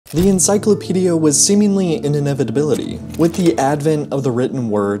The Encyclopedia was seemingly an inevitability, with the advent of the written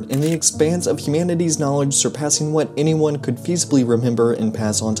word and the expanse of humanity's knowledge surpassing what anyone could feasibly remember and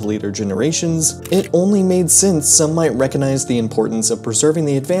pass on to later generations. It only made sense some might recognize the importance of preserving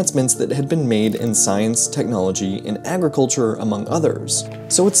the advancements that had been made in science, technology, and agriculture, among others.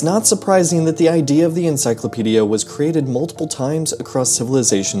 So it's not surprising that the idea of the encyclopedia was created multiple times across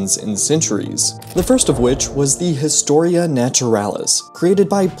civilizations and centuries. The first of which was the Historia Naturalis, created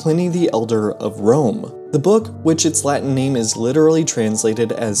by Pliny the Elder of Rome. The book, which its Latin name is literally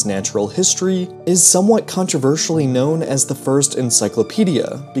translated as Natural History, is somewhat controversially known as the first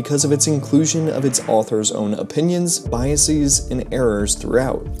encyclopedia because of its inclusion of its author's own opinions, biases, and errors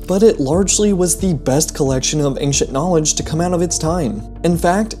throughout. But it largely was the best collection of ancient knowledge to come out of its time. In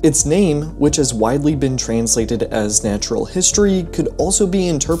fact, its name, which has widely been translated as Natural History, could also be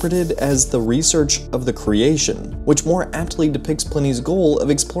interpreted as the research of the creation, which more aptly depicts Pliny's goal of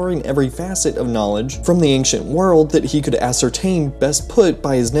exploring every facet of knowledge from the ancient world that he could ascertain, best put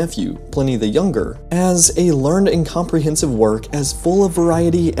by his nephew, Pliny the Younger, as a learned and comprehensive work as full of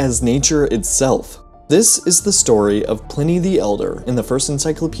variety as nature itself. This is the story of Pliny the Elder in the first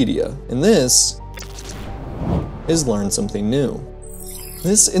encyclopedia, and this is Learn Something New.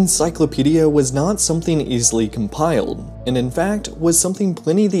 This encyclopedia was not something easily compiled, and in fact was something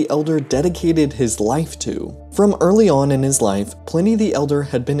Pliny the Elder dedicated his life to. From early on in his life, Pliny the Elder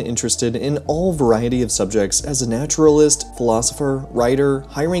had been interested in all variety of subjects as a naturalist, philosopher, writer,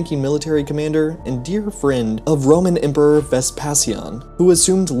 high-ranking military commander, and dear friend of Roman Emperor Vespasian, who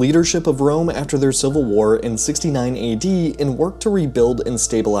assumed leadership of Rome after their civil war in 69 AD and worked to rebuild and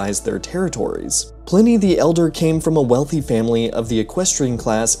stabilize their territories. Pliny the Elder came from a wealthy family of the equestrian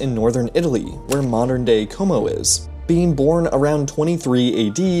class in northern Italy, where modern-day Como is, being born around 23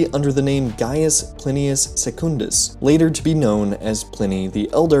 AD under the name Gaius Plinius Secundus, later to be known as Pliny the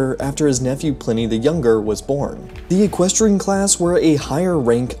Elder after his nephew Pliny the Younger was born. The equestrian class were a higher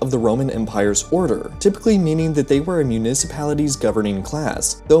rank of the Roman Empire's order, typically meaning that they were a municipality's governing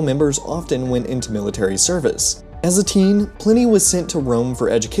class, though members often went into military service. As a teen, Pliny was sent to Rome for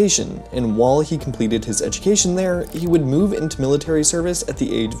education, and while he completed his education there, he would move into military service at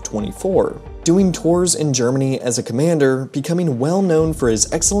the age of 24, doing tours in Germany as a commander, becoming well known for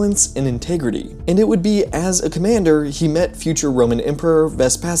his excellence and integrity. And it would be as a commander he met future Roman Emperor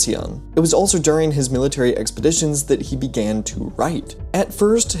Vespasian. It was also during his military expeditions that he began to write. At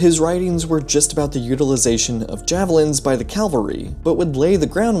first, his writings were just about the utilization of javelins by the cavalry, but would lay the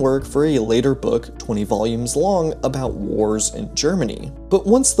groundwork for a later book, 20 volumes long, about wars in Germany. But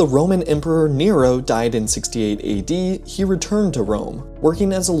once the Roman Emperor Nero died in 68 AD, he returned to Rome,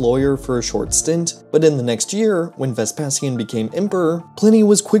 working as a lawyer for a short stint, but in the next year, when Vespasian became emperor, Pliny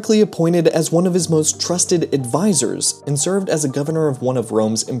was quickly appointed as one of his most trusted advisors and served as a governor of one of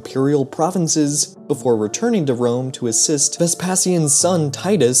Rome's imperial provinces before returning to Rome to assist Vespasian's son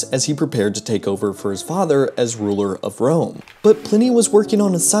Titus as he prepared to take over for his father as ruler of Rome. But Pliny was working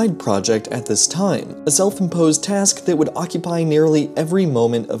on a side project at this time, a self-imposed task that would occupy nearly every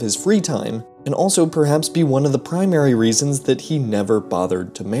moment of his free time, and also perhaps be one of the primary reasons that he never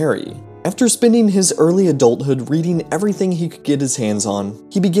bothered to marry. After spending his early adulthood reading everything he could get his hands on,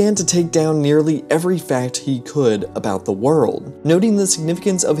 he began to take down nearly every fact he could about the world, noting the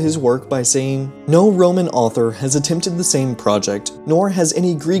significance of his work by saying, "No Roman author has attempted the same project, nor has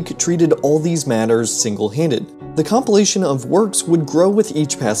any Greek treated all these matters single-handed." The compilation of works would grow with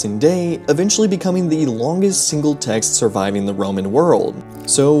each passing day, eventually becoming the longest single text surviving the Roman world.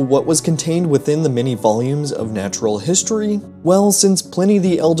 So what was contained within the many volumes of natural history? Well, since Pliny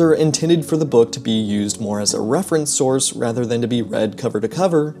the Elder intended for the book to be used more as a reference source rather than to be read cover to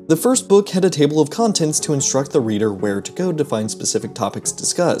cover, the first book had a table of contents to instruct the reader where to go to find specific topics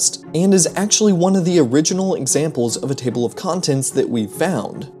discussed, and is actually one of the original examples of a table of contents that we've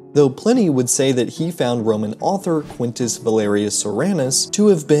found. Though Pliny would say that he found Roman author Quintus Valerius Soranus to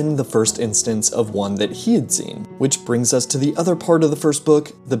have been the first instance of one that he had seen. Which brings us to the other part of the first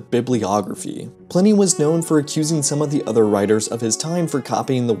book, the bibliography. Pliny was known for accusing some of the other writers of his time for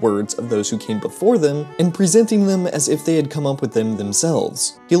copying the words of those who came before them and presenting them as if they had come up with them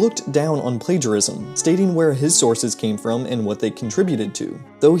themselves. He looked down on plagiarism, stating where his sources came from and what they contributed to,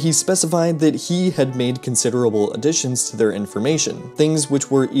 though he specified that he had made considerable additions to their information, things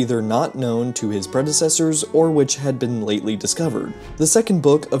which were either not known to his predecessors or which had been lately discovered. The second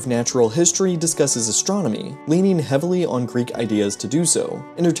book of natural history discusses astronomy, leaning heavily on Greek ideas to do so,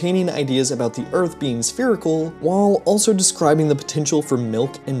 entertaining ideas about the Earth Earth being spherical, while also describing the potential for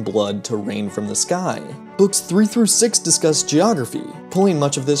milk and blood to rain from the sky. Books 3 through 6 discuss geography, pulling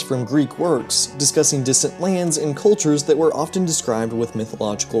much of this from Greek works, discussing distant lands and cultures that were often described with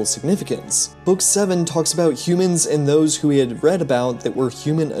mythological significance. Book 7 talks about humans and those who he had read about that were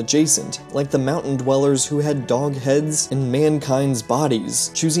human adjacent, like the mountain dwellers who had dog heads and mankind's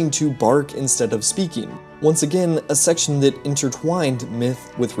bodies, choosing to bark instead of speaking. Once again, a section that intertwined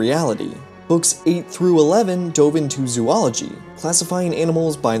myth with reality. Books 8 through 11 dove into zoology, classifying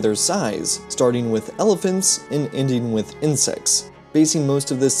animals by their size, starting with elephants and ending with insects, basing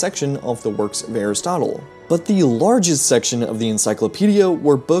most of this section off the works of Aristotle. But the largest section of the Encyclopedia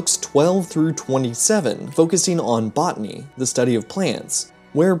were books 12 through 27, focusing on botany, the study of plants,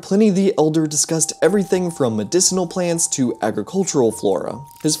 where Pliny the Elder discussed everything from medicinal plants to agricultural flora.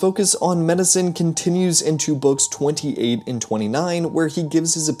 His focus on medicine continues into books 28 and 29, where he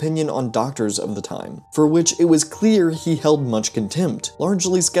gives his opinion on doctors of the time, for which it was clear he held much contempt,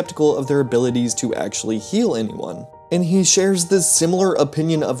 largely skeptical of their abilities to actually heal anyone. And he shares this similar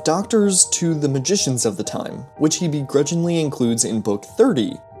opinion of doctors to the magicians of the time, which he begrudgingly includes in book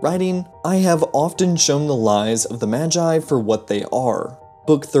 30, writing, "I have often shown the lies of the magi for what they are."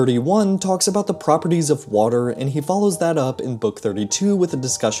 Book 31 talks about the properties of water, and he follows that up in book 32 with a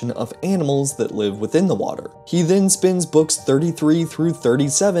discussion of animals that live within the water. He then spends books 33 through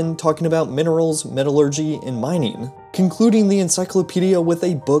 37 talking about minerals, metallurgy, and mining, concluding the encyclopedia with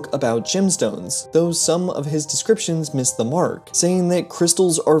a book about gemstones, though some of his descriptions miss the mark, saying that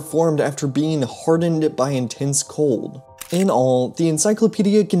crystals are formed after being hardened by intense cold. In all, the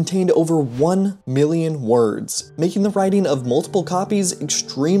encyclopedia contained over 1 million words, making the writing of multiple copies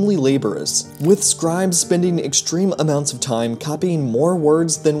extremely laborious, with scribes spending extreme amounts of time copying more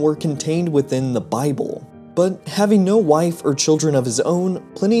words than were contained within the Bible. But having no wife or children of his own,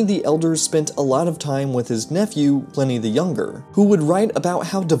 Pliny the Elder spent a lot of time with his nephew, Pliny the Younger, who would write about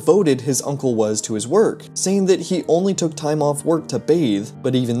how devoted his uncle was to his work, saying that he only took time off work to bathe,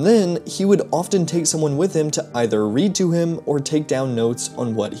 but even then, he would often take someone with him to either read to him or take down notes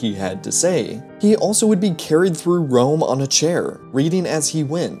on what he had to say. He also would be carried through Rome on a chair, reading as he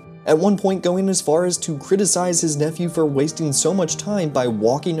went, at one point going as far as to criticize his nephew for wasting so much time by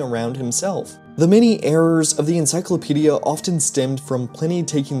walking around himself. The many errors of the encyclopedia often stemmed from Pliny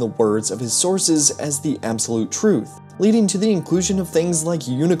taking the words of his sources as the absolute truth, leading to the inclusion of things like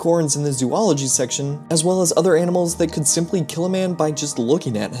unicorns in the zoology section, as well as other animals that could simply kill a man by just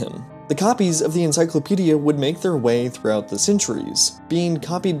looking at him. The copies of the encyclopedia would make their way throughout the centuries, being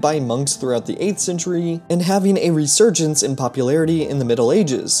copied by monks throughout the 8th century, and having a resurgence in popularity in the Middle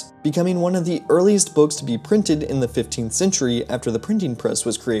Ages, becoming one of the earliest books to be printed in the 15th century after the printing press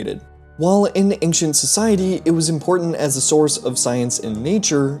was created. While in ancient society it was important as a source of science and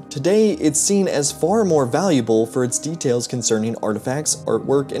nature, today it's seen as far more valuable for its details concerning artifacts,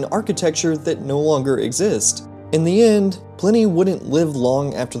 artwork, and architecture that no longer exist. In the end, Pliny wouldn't live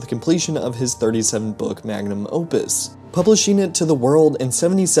long after the completion of his 37-book magnum opus, publishing it to the world in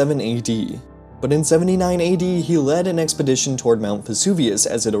 77 AD. But in 79 AD, he led an expedition toward Mount Vesuvius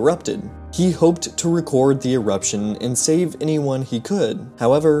as it erupted. He hoped to record the eruption and save anyone he could.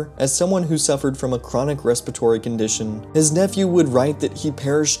 However, as someone who suffered from a chronic respiratory condition, his nephew would write that he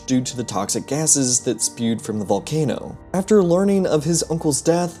perished due to the toxic gases that spewed from the volcano. After learning of his uncle's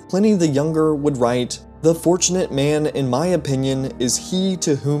death, Pliny the Younger would write, "The fortunate man, in my opinion, is he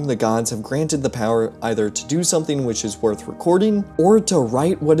to whom the gods have granted the power either to do something which is worth recording, or to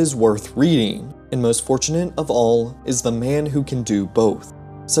write what is worth reading. And most fortunate of all is the man who can do both.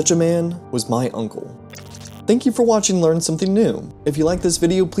 Such a man was my uncle." Thank you for watching Learn Something New. If you like this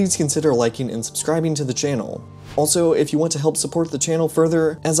video, please consider liking and subscribing to the channel. Also, if you want to help support the channel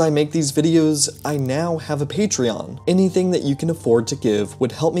further, as I make these videos, I now have a Patreon. Anything that you can afford to give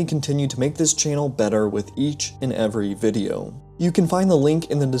would help me continue to make this channel better with each and every video. You can find the link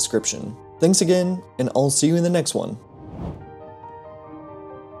in the description. Thanks again, and I'll see you in the next one.